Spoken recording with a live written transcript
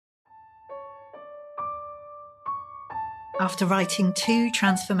After writing 2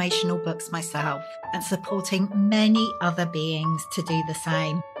 transformational books myself and supporting many other beings to do the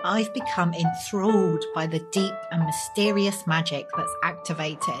same, I've become enthralled by the deep and mysterious magic that's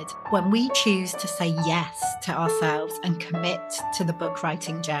activated when we choose to say yes to ourselves and commit to the book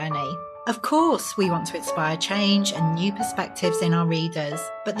writing journey. Of course, we want to inspire change and new perspectives in our readers,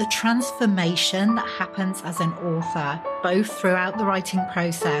 but the transformation that happens as an author, both throughout the writing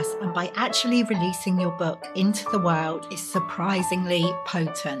process and by actually releasing your book into the world, is surprisingly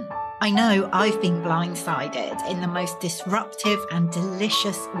potent. I know I've been blindsided in the most disruptive and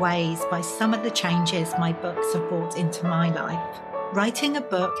delicious ways by some of the changes my books have brought into my life. Writing a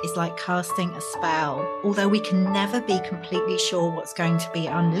book is like casting a spell. Although we can never be completely sure what's going to be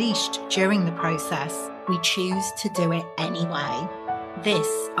unleashed during the process, we choose to do it anyway. This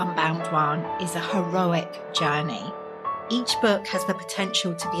Unbound one is a heroic journey. Each book has the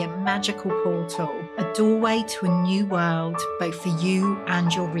potential to be a magical portal, a doorway to a new world, both for you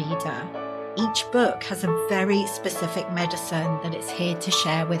and your reader. Each book has a very specific medicine that it's here to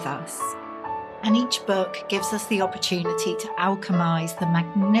share with us. And each book gives us the opportunity to alchemize the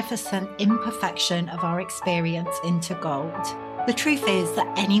magnificent imperfection of our experience into gold. The truth is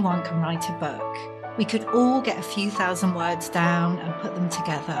that anyone can write a book. We could all get a few thousand words down and put them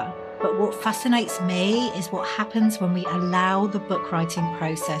together. But what fascinates me is what happens when we allow the book writing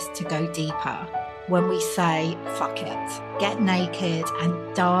process to go deeper. When we say, fuck it, get naked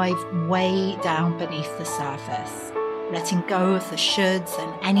and dive way down beneath the surface. Letting go of the shoulds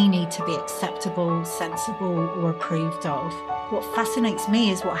and any need to be acceptable, sensible, or approved of. What fascinates me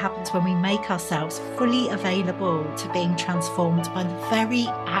is what happens when we make ourselves fully available to being transformed by the very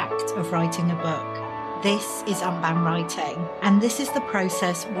act of writing a book. This is Unbound Writing, and this is the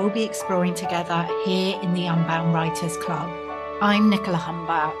process we'll be exploring together here in the Unbound Writers Club. I'm Nicola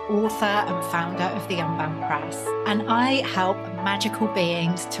Humber, author and founder of the Unbound Press, and I help magical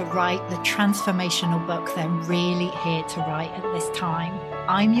beings to write the transformational book they're really here to write at this time.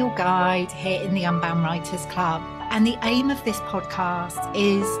 I'm your guide here in the Unbound Writers Club, and the aim of this podcast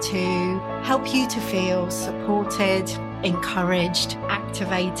is to help you to feel supported, encouraged,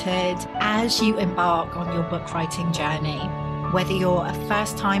 activated as you embark on your book writing journey. Whether you're a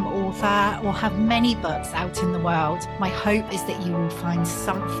first-time author or have many books out in the world, my hope is that you will find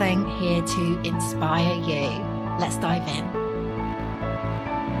something here to inspire you. Let's dive in.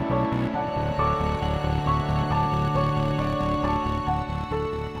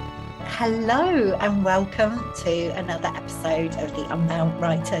 Hello and welcome to another episode of the Unbound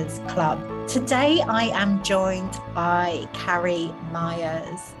Writers Club. Today I am joined by Carrie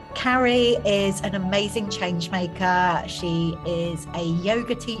Myers. Carrie is an amazing change maker. She is a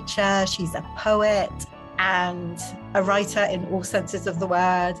yoga teacher. She's a poet and a writer in all senses of the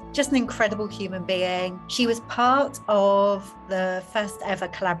word. Just an incredible human being. She was part of the first ever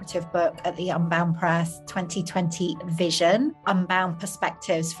collaborative book at the Unbound Press 2020 Vision, Unbound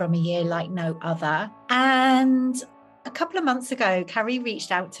Perspectives from a Year Like No Other. And a couple of months ago, Carrie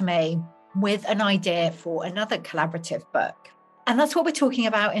reached out to me with an idea for another collaborative book. And that's what we're talking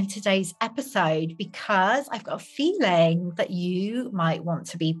about in today's episode, because I've got a feeling that you might want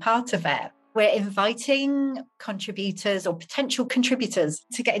to be part of it. We're inviting contributors or potential contributors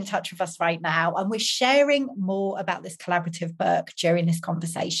to get in touch with us right now. And we're sharing more about this collaborative book during this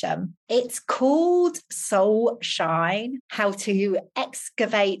conversation. It's called Soul Shine: How to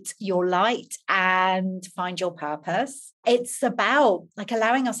Excavate Your Light and Find Your Purpose. It's about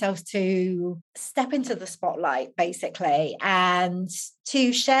allowing ourselves to step into the spotlight, basically, and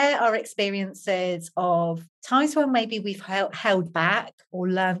to share our experiences of times when maybe we've held back or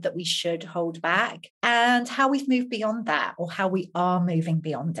learned that we should hold back, and how we've moved beyond that or how we are moving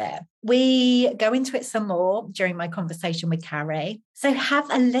beyond it. We go into it some more during my conversation with Carrie. So have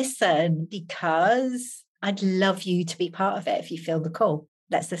a listen, because I'd love you to be part of it if you feel the call.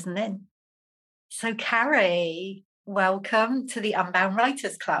 Let's listen in. So Carrie, welcome to the Unbound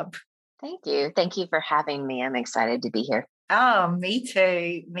Writers Club. Thank you. Thank you for having me. I'm excited to be here. Oh, me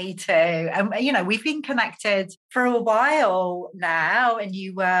too. Me too. And, we've been connected for a while now, and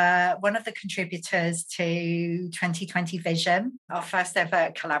you were one of the contributors to 2020 Vision, our first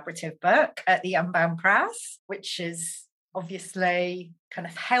ever collaborative book at the Unbound Press, which is obviously kind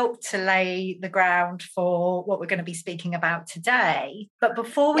of helped to lay the ground for what we're going to be speaking about today. But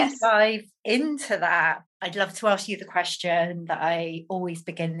before we dive into that, I'd love to ask you the question that I always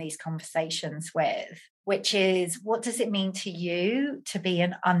begin these conversations with, which is, what does it mean to you to be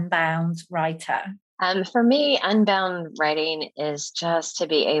an unbound writer? For me, unbound writing is just to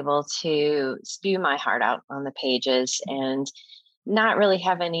be able to spew my heart out on the pages and not really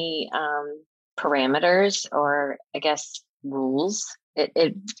have any parameters or, I guess, rules.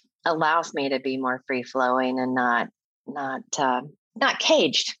 It allows me to be more free flowing and not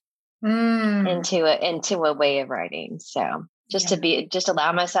caged into a way of writing. So just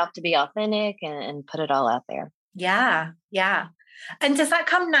allow myself to be authentic and put it all out there. Yeah. Yeah. And does that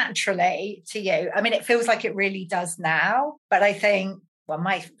come naturally to you? I mean, it feels like it really does now, but I think, well,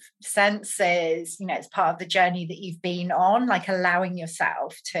 my sense is, it's part of the journey that you've been on, like allowing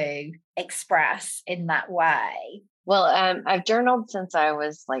yourself to express in that way. Well, I've journaled since I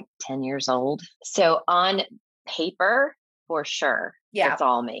was like 10 years old. So on paper, for sure, it's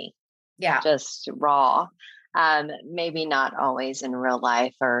all me. Yeah. Just raw. Maybe not always in real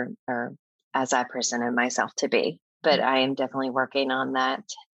life or as I presented myself to be, but I am definitely working on that,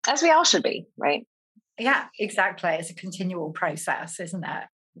 as we all should be, right? Yeah, exactly. It's a continual process, isn't it?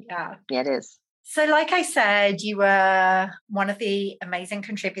 Yeah. Yeah, it is. So like I said, you were one of the amazing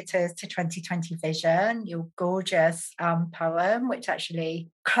contributors to 2020 Vision, your gorgeous poem, which actually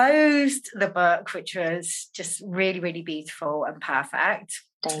closed the book, which was just really, really beautiful and perfect.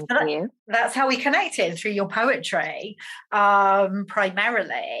 Thank you. That's how we connected, through your poetry,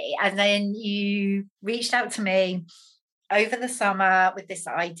 primarily. And then you reached out to me over the summer with this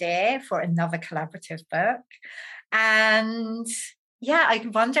idea for another collaborative book. And yeah, I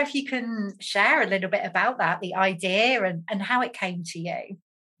wonder if you can share a little bit about that, the idea and how it came to you.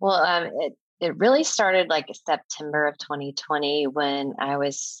 Well, it really started like September of 2020 when I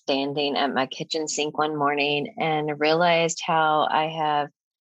was standing at my kitchen sink one morning and realized how I have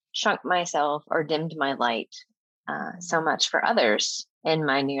shrunk myself or dimmed my light so much for others in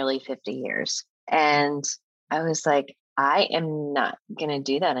my nearly 50 years. And I was like, I am not going to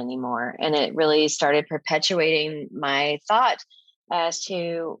do that anymore. And it really started perpetuating my thought as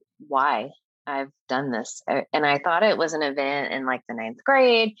to why I've done this. And I thought it was an event in like the 9th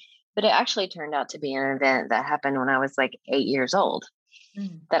grade, but it actually turned out to be an event that happened when I was like 8 years old.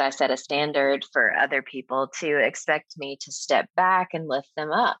 That I set a standard for other people to expect me to step back and lift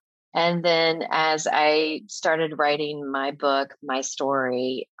them up. And then as I started writing my book, my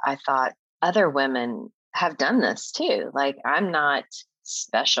story, I thought other women have done this too. Like, I'm not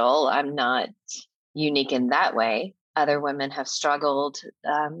special. I'm not unique in that way. Other women have struggled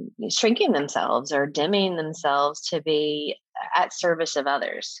shrinking themselves or dimming themselves to be at service of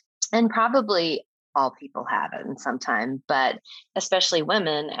others. And probably all people have it in some time, but especially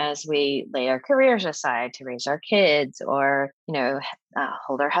women, as we lay our careers aside to raise our kids or,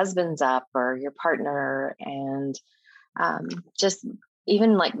 hold our husbands up or your partner, and just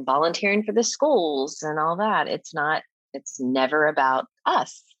even like volunteering for the schools and all that. It's never about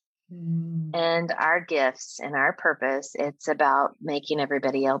us and our gifts and our purpose. It's about making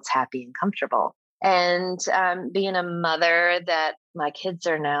everybody else happy and comfortable. And being a mother that my kids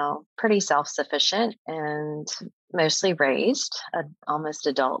are now pretty self-sufficient and mostly raised, almost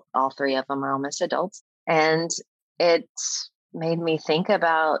adult. All three of them are almost adults. And it made me think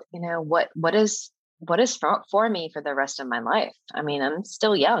about, what is for me for the rest of my life. I mean, I'm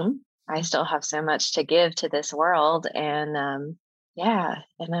still young. I still have so much to give to this world. And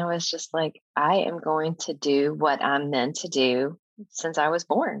and I was just like, I am going to do what I'm meant to do since I was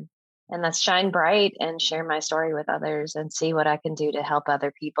born. And that's shine bright and share my story with others and see what I can do to help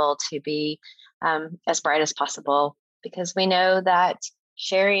other people to be as bright as possible. Because we know that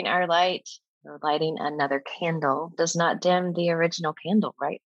sharing our light or lighting another candle does not dim the original candle,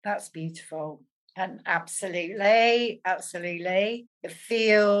 right? That's beautiful. And absolutely, absolutely. It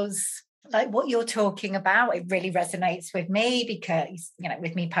feels like what you're talking about, it really resonates with me because,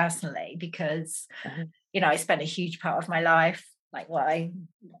 with me personally, because, I spent a huge part of my life, like what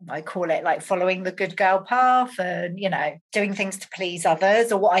I call it, like following the good girl path and, doing things to please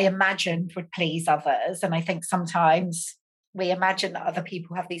others, or what I imagined would please others. And I think sometimes we imagine that other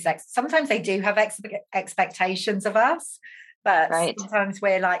people have these, sometimes they do have expectations of us, but sometimes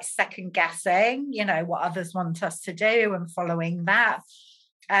we're like second guessing, what others want us to do and following that.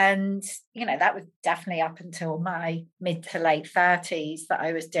 And, that was definitely up until my mid to late 30s that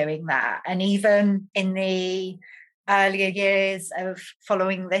I was doing that. And even in the earlier years of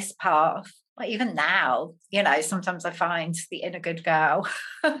following this path, but even now, sometimes I find the inner good girl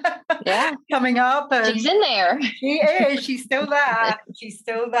coming up. And she's in there. She is. She's still there. She's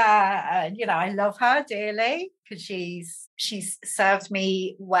still there. And, I love her dearly because she's served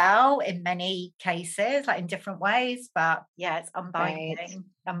me well in many cases, like in different ways. But yeah, it's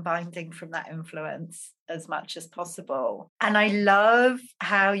unbinding from that influence as much as possible. And I love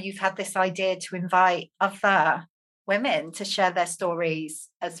how you've had this idea to invite other women to share their stories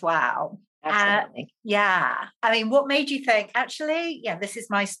as well. Absolutely. Yeah. I mean, what made you think, actually, yeah, this is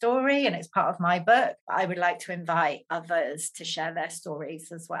my story and it's part of my book. I would like to invite others to share their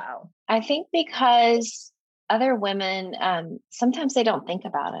stories as well. I think because other women, sometimes they don't think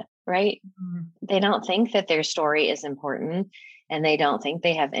about it, right? Mm. They don't think that their story is important, and they don't think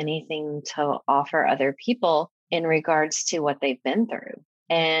they have anything to offer other people in regards to what they've been through.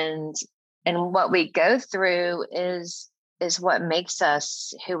 And what we go through is what makes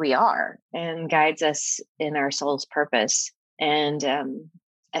us who we are and guides us in our soul's purpose. And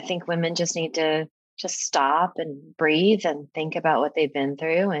I think women just need to just stop and breathe and think about what they've been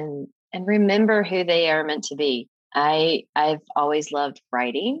through and remember who they are meant to be. I've always loved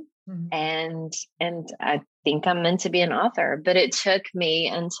writing, and I think I'm meant to be an author, but it took me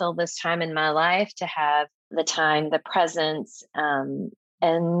until this time in my life to have the time, the presence,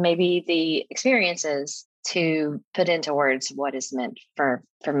 and maybe the experiences to put into words what is meant for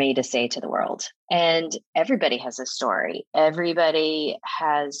me to say to the world. And everybody has a story. Everybody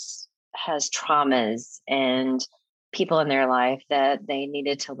has traumas and people in their life that they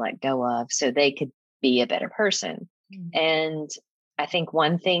needed to let go of so they could be a better person. And I think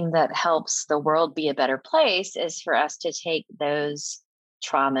one thing that helps the world be a better place is for us to take those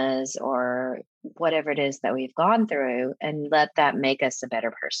traumas or whatever it is that we've gone through and let that make us a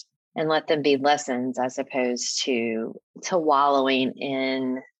better person and let them be lessons as opposed to wallowing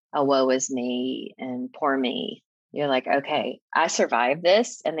in a woe is me and poor me. You're like, okay, I survived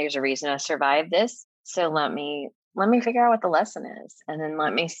this and there's a reason I survived this. So let me figure out what the lesson is. And then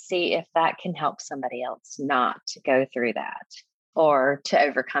let me see if that can help somebody else not to go through that or to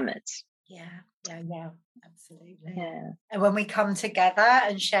overcome it. Yeah, absolutely. Yeah. And when we come together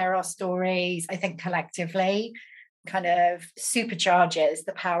and share our stories, I think collectively kind of supercharges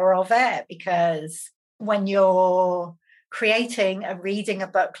the power of it, because when you're reading a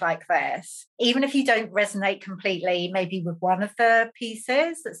book like this, even if you don't resonate completely, maybe with one of the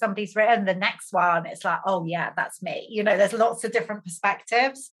pieces that somebody's written, the next one, it's like, oh yeah, that's me. There's lots of different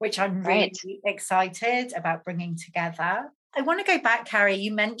perspectives, which I'm really excited about bringing together. I want to go back, Carrie.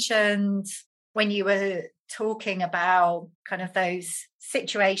 You mentioned when you were talking about kind of those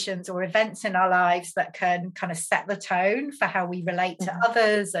situations or events in our lives that can kind of set the tone for how we relate to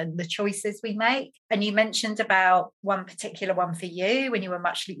others and the choices we make. And you mentioned about one particular one for you when you were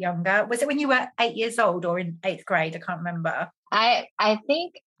much younger. Was it when you were 8 years old or in 8th grade? I can't remember. I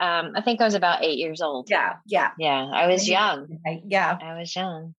think I was about 8 years old. Yeah. I was young. Yeah, I was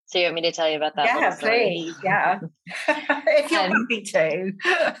young. So you want me to tell you about that? Yeah, please. Yeah, if you're happy to.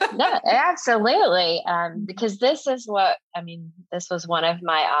 No, absolutely. Because this was one of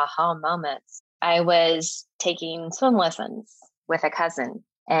my aha moments. I was taking swim lessons with a cousin,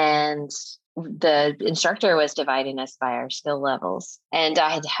 and the instructor was dividing us by our skill levels. And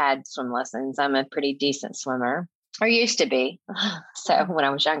I had swim lessons. I'm a pretty decent swimmer, or used to be. So when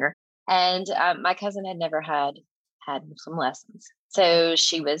I was younger, and my cousin had never had some lessons. So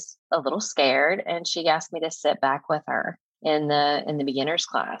she was a little scared, and she asked me to sit back with her in the beginner's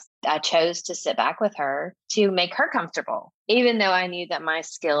class. I chose to sit back with her to make her comfortable, even though I knew that my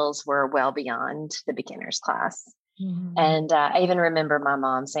skills were well beyond the beginner's class. And I even remember my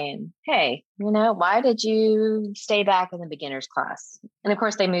mom saying, hey, why did you stay back in the beginner's class? And of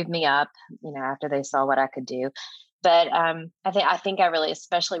course they moved me up, after they saw what I could do. But I think I really,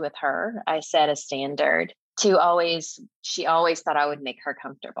 especially with her, I set a standard she always thought I would make her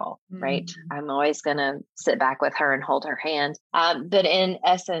comfortable, right? I'm always going to sit back with her and hold her hand. But in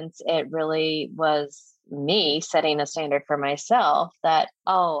essence, it really was me setting a standard for myself that,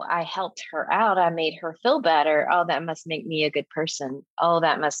 I helped her out. I made her feel better. Oh, that must make me a good person. Oh,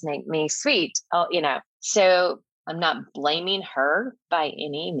 that must make me sweet. Oh, so I'm not blaming her by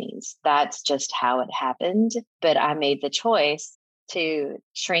any means. That's just how it happened. But I made the choice to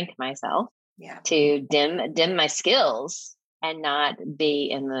shrink myself, to dim my skills and not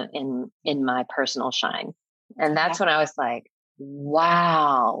be in my personal shine. And that's when I was like,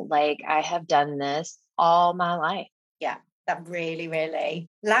 wow, like I have done this all my life. Yeah, that really, really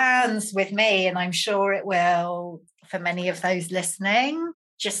lands with me. And I'm sure it will for many of those listening,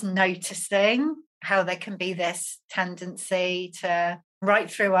 just noticing how there can be this tendency to right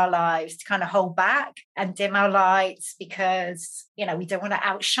through our lives to kind of hold back and dim our lights because, we don't want to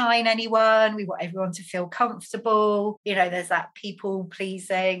outshine anyone. We want everyone to feel comfortable. There's that people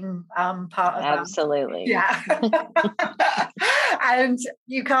pleasing part of Absolutely. Yeah. And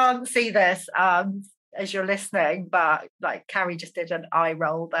you can't see this as you're listening, but like Carrie just did an eye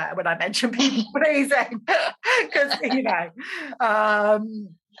roll there when I mentioned people pleasing because,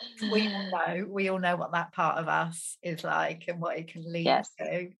 We all know what that part of us is like and what it can lead Yes.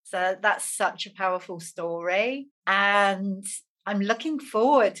 to. So that's such a powerful story. And I'm looking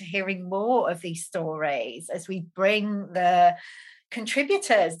forward to hearing more of these stories as we bring the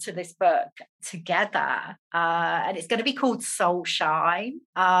contributors to this book together. And it's going to be called Soul Shine,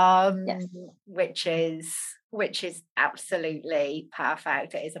 Yes. which is absolutely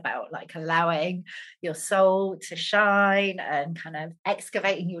perfect. It is about like allowing your soul to shine and kind of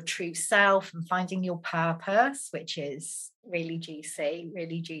excavating your true self and finding your purpose, which is really juicy,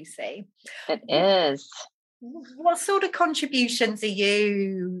 really juicy. It is. What sort of contributions are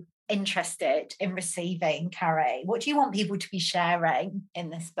you interested in receiving, Carrie? What do you want people to be sharing in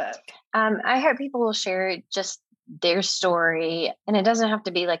this book? I hope people will share just their story, and it doesn't have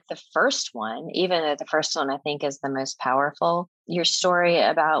to be like the first one, even though the first one I think is the most powerful. Your story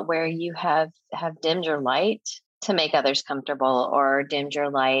about where you have dimmed your light to make others comfortable, or dimmed your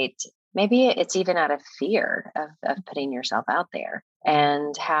light. Maybe it's even out of fear of putting yourself out there,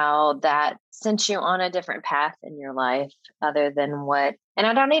 and how that sent you on a different path in your life other than what, and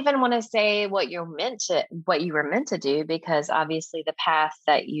I don't even want to say what you were meant to do, because obviously the path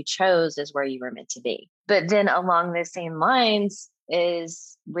that you chose is where you were meant to be. But then along the same lines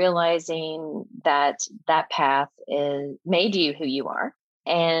is realizing that that path made you who you are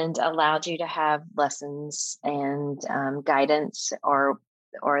and allowed you to have lessons and guidance, or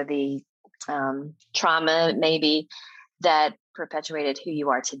the trauma maybe that perpetuated who you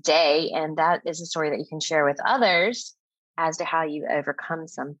are today. And that is a story that you can share with others as to how you overcome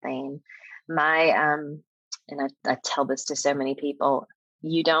something. And I tell this to so many people,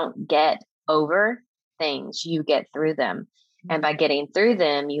 you don't get over things, you get through them. And by getting through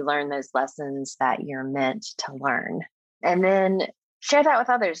them, you learn those lessons that you're meant to learn. And then share that with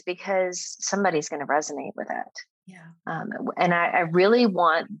others, because somebody's going to resonate with it. Yeah. And I really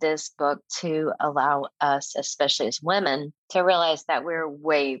want this book to allow us, especially as women, to realize that we're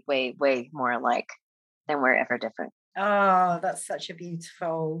way, way, way more alike than we're ever different. Oh, that's such a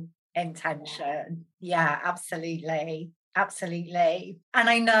beautiful intention. Yeah, absolutely. Absolutely. And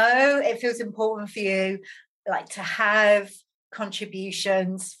I know it feels important for you, like, to have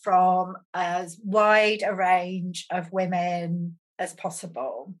contributions from as wide a range of women as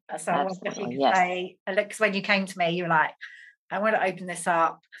possible. So I wonder if you could say, because when you came to me, you were like, I want to open this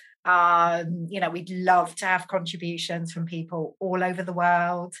up. We'd love to have contributions from people all over the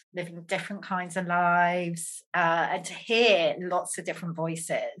world, living different kinds of lives, and to hear lots of different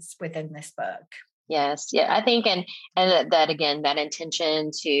voices within this book. Yes. Yeah. I think, and that again, that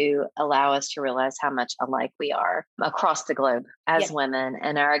intention to allow us to realize how much alike we are across the globe as women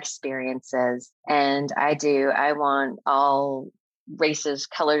and our experiences. And I want all races,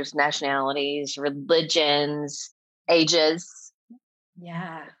 colors, nationalities, religions, ages.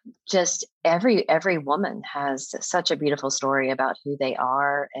 Yeah. Just every woman has such a beautiful story about who they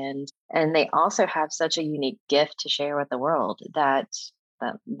are. And they also have such a unique gift to share with the world that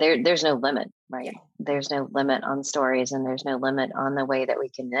there's no limit, right? Yeah. There's no limit on stories, and there's no limit on the way that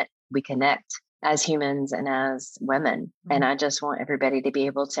we connect as humans and as women. Mm-hmm. And I just want everybody to be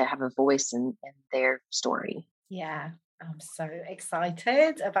able to have a voice in their story. Yeah. I'm so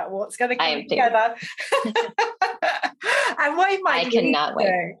excited about what's going to come together. And what it might I cannot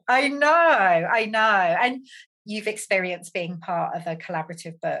wait. I know. And you've experienced being part of a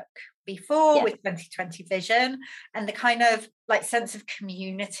collaborative book before with 2020 Vision, and the kind of like sense of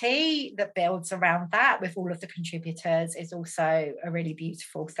community that builds around that with all of the contributors is also a really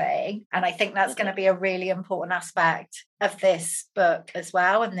beautiful thing. And I think that's going to be a really important aspect of this book as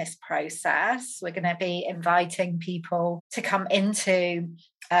well, and this process. We're going to be inviting people to come into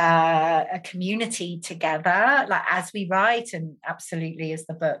a community together, like as we write, and absolutely as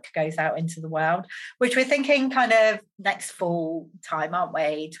the book goes out into the world, which we're thinking kind of next fall time, aren't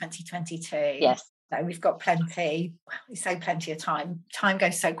we? 2022. Yes. So we've got plenty of time. Time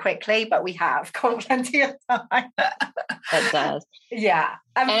goes so quickly, but we have got plenty of time. It does. Yeah.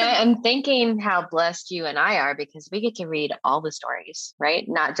 And I'm thinking how blessed you and I are, because we get to read all the stories, right?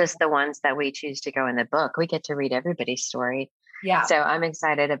 Not just the ones that we choose to go in the book. We get to read everybody's story. Yeah. So I'm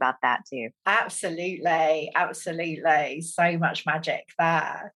excited about that too. Absolutely. So much magic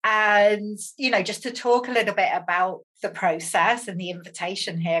there. And, just to talk a little bit about the process and the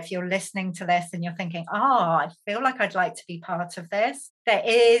invitation here, if you're listening to this and you're thinking, I feel like I'd like to be part of this, there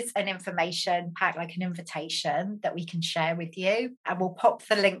is an information pack, like an invitation that we can share with you. And we'll pop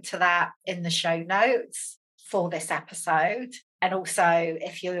the link to that in the show notes for this episode. And also,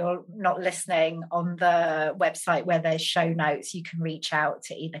 if you're not listening on the website where there's show notes, you can reach out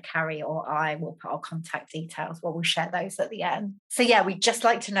to either Carrie or I. We'll put our contact details, we'll share those at the end. So yeah, we'd just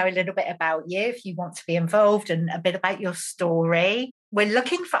like to know a little bit about you if you want to be involved, and a bit about your story. We're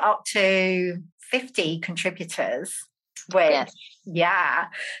looking for up to 50 contributors, which, yes. Yeah.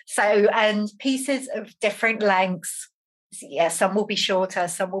 So, and pieces of different lengths. Yeah, some will be shorter,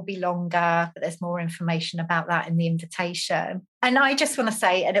 some will be longer, but there's more information about that in the invitation. And I just want to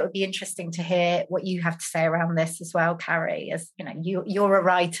say, and it would be interesting to hear what you have to say around this as well, Carrie, as you know, you're a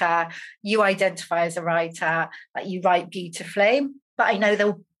writer, you identify as a writer, like you write beautifully. But I know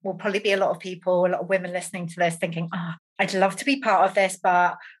there will probably be a lot of people, a lot of women listening to this thinking, I'd love to be part of this,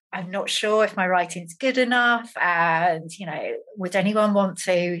 but I'm not sure if my writing's good enough. And, you know, would anyone want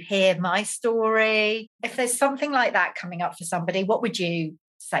to hear my story? If there's something like that coming up for somebody, what would you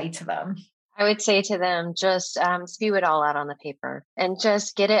say to them? I would say to them, just spew it all out on the paper and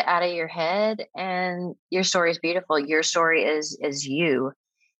just get it out of your head. And your story is beautiful. Your story is you.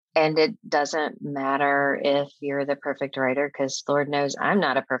 And it doesn't matter if you're the perfect writer, because Lord knows I'm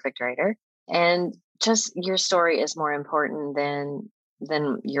not a perfect writer. And just your story is more important than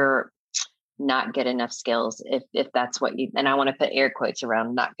your not good enough skills. If that's what you, and I want to put air quotes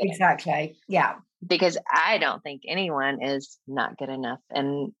around not good exactly enough. Yeah, because I don't think anyone is not good enough.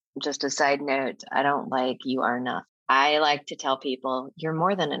 And just a side note, I don't like you are enough. I like to tell people you're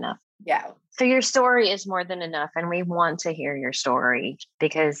more than enough. Yeah. So your story is more than enough, and we want to hear your story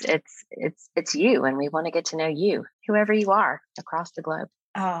because it's you, and we want to get to know you, whoever you are across the globe.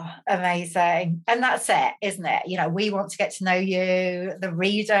 Oh, amazing. And that's it, isn't it? You know, we want to get to know you. The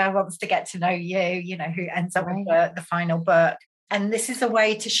reader wants to get to know you, you know, who ends up with the final book. And this is a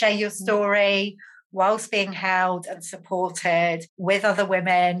way to share your story whilst being held and supported with other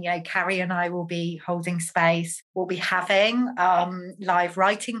women. You know, Carrie and I will be holding space. We'll be having live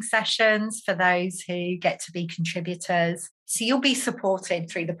writing sessions for those who get to be contributors. So you'll be supported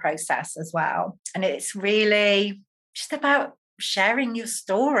through the process as well. And it's really just about sharing your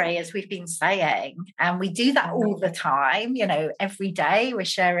story, as we've been saying. And we do that all the time. You know, every day we're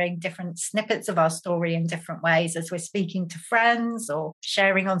sharing different snippets of our story in different ways as we're speaking to friends or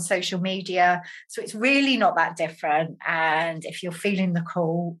sharing on social media. So it's really not that different. And if you're feeling the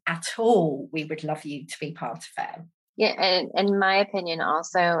call at all, we would love you to be part of it. Yeah. And my opinion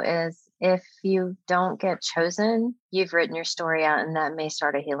also is, if you don't get chosen, you've written your story out, and that may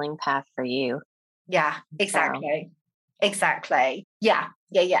start a healing path for you. Yeah, exactly. So. Exactly. Yeah.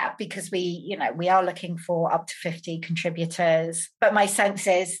 Because we are looking for up to 50 contributors. But my sense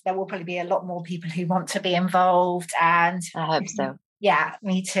is there will probably be a lot more people who want to be involved. And I hope so. Yeah,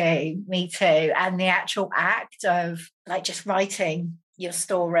 me too. And the actual act of like just writing your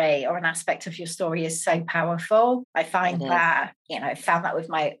story or an aspect of your story is so powerful. I find that, I found that with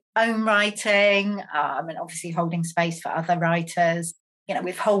my own writing, and obviously holding space for other writers,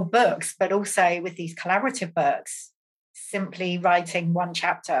 with whole books, but also with these collaborative books. Simply writing one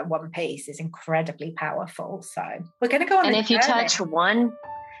chapter, one piece is incredibly powerful. So we're going to go on. And if you touch one,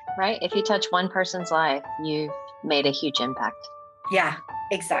 right? If you touch one person's life, you've made a huge impact. Yeah,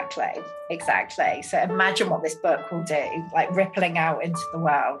 exactly. So imagine what this book will do, like rippling out into the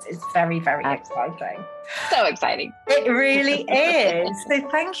world. It's very, very exciting. So exciting. It really is. So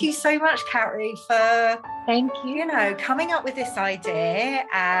thank you so much, Carrie, for coming up with this idea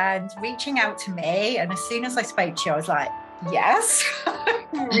and reaching out to me. And as soon as I spoke to you, I was like, yes,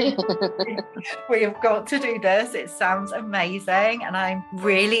 we have got to do this. It sounds amazing. And I'm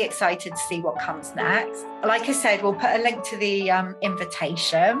really excited to see what comes next. Like I said, we'll put a link to the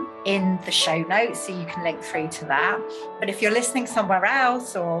invitation in the show notes so you can link through to that. But if you're listening somewhere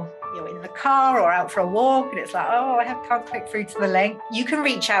else, or you're in the car or out for a walk and it's like, I can't click through to the link, you can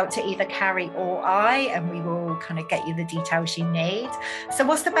reach out to either Carrie or I, and we will kind of get you the details you need. So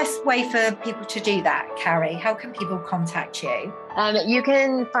what's the best way for people to do that, Carrie? How can people contact you? You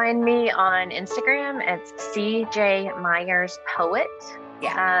can find me on Instagram. It's CJ Myers Poet.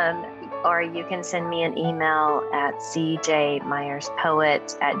 Or you can send me an email at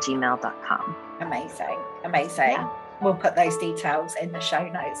cjmyerspoet@gmail.com. Amazing. Yeah. We'll put those details in the show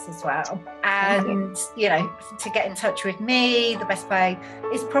notes as well. And, to get in touch with me, the best way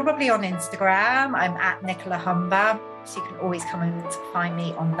is probably on Instagram. I'm at Nicola Humber. So you can always come and find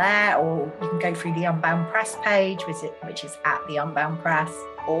me on there, or you can go through the Unbound Press page, which is at the Unbound Press.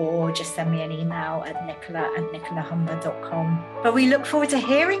 or just send me an email at nicola@nicolahumber.com. But we look forward to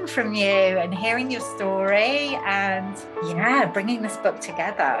hearing from you and hearing your story and, bringing this book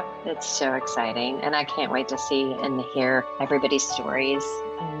together. It's so exciting. And I can't wait to see and hear everybody's stories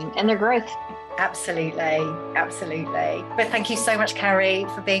and their growth. Absolutely. Absolutely. But thank you so much, Carrie,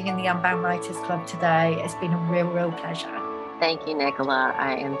 for being in the Unbound Writers Club today. It's been a real pleasure. Thank you, Nicola.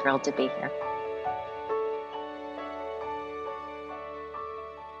 I am thrilled to be here.